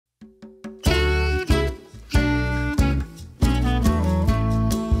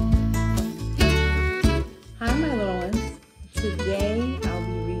Today, I'll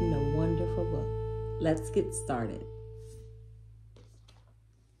be reading a wonderful book. Let's get started.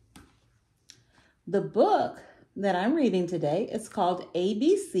 The book that I'm reading today is called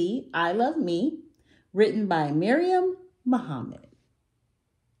ABC, I Love Me, written by Miriam Muhammad.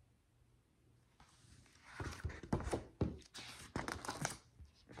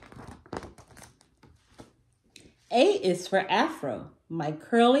 A is for Afro. My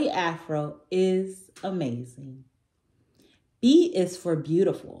curly afro is amazing. B is for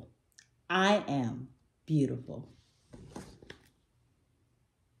beautiful. I am beautiful.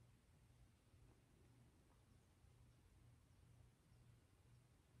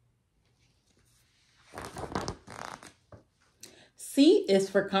 C is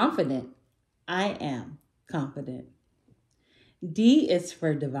for confident. I am confident. D is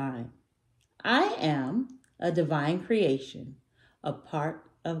for divine. I am a divine creation, a part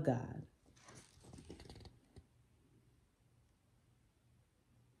of God.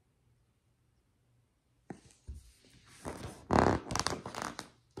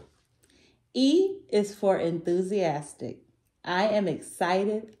 E is for enthusiastic. I am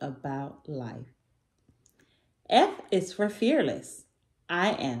excited about life. F is for fearless.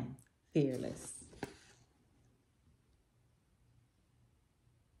 I am fearless.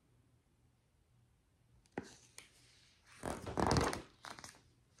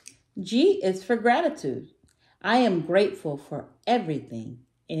 G is for gratitude. I am grateful for everything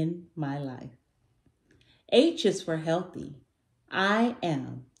in my life. H is for healthy. I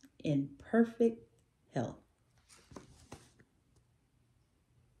am in perfect health.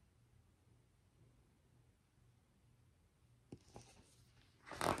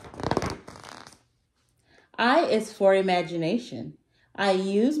 I is for imagination. I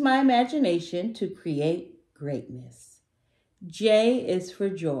use my imagination to create greatness. J is for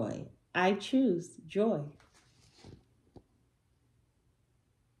joy. I choose joy.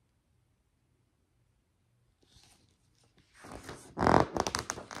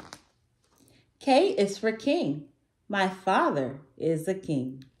 K is for king. My father is a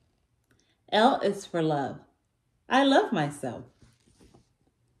king. L is for love. I love myself.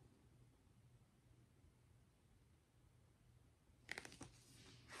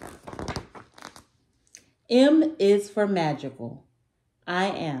 M is for magical. I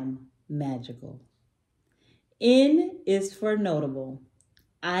am magical. N is for notable.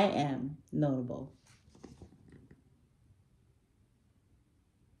 I am notable.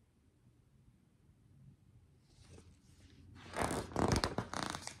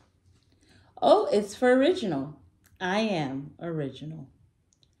 O is for original. I am original.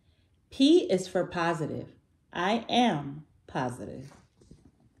 P is for positive. I am positive.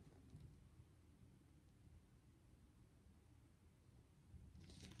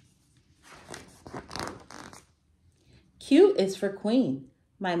 Q is for queen.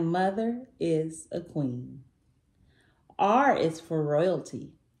 My mother is a queen. R is for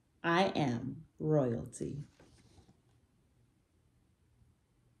royalty. I am royalty.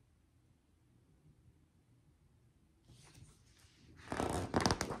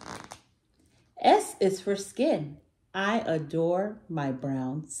 S is for skin. I adore my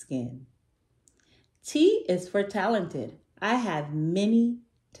brown skin. T is for talented. I have many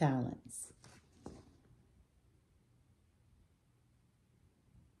talents.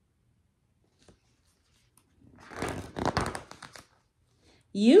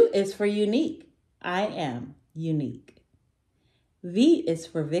 U is for unique. I am unique. V is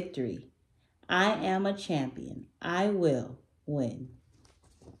for victory. I am a champion. I will win.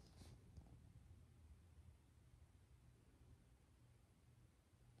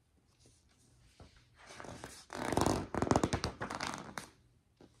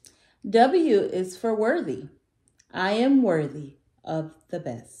 W is for worthy. I am worthy of the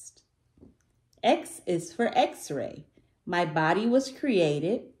best. X is for X-ray. My body was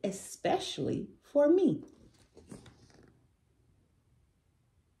created especially for me.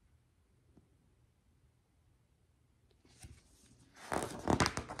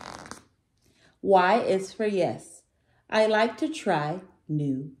 Y is for yes. I like to try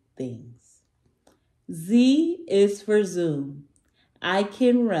new things. Z is for zoom. I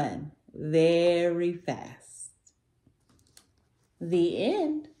can run very fast. The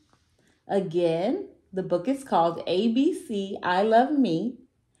end. Again, the book is called ABC, I Love Me,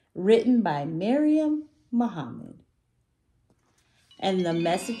 written by Miriam Muhammad. And the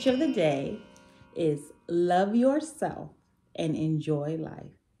message of the day is love yourself and enjoy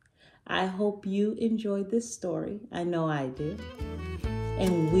life. I hope you enjoyed this story. I know I did.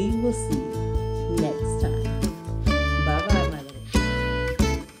 And we will see you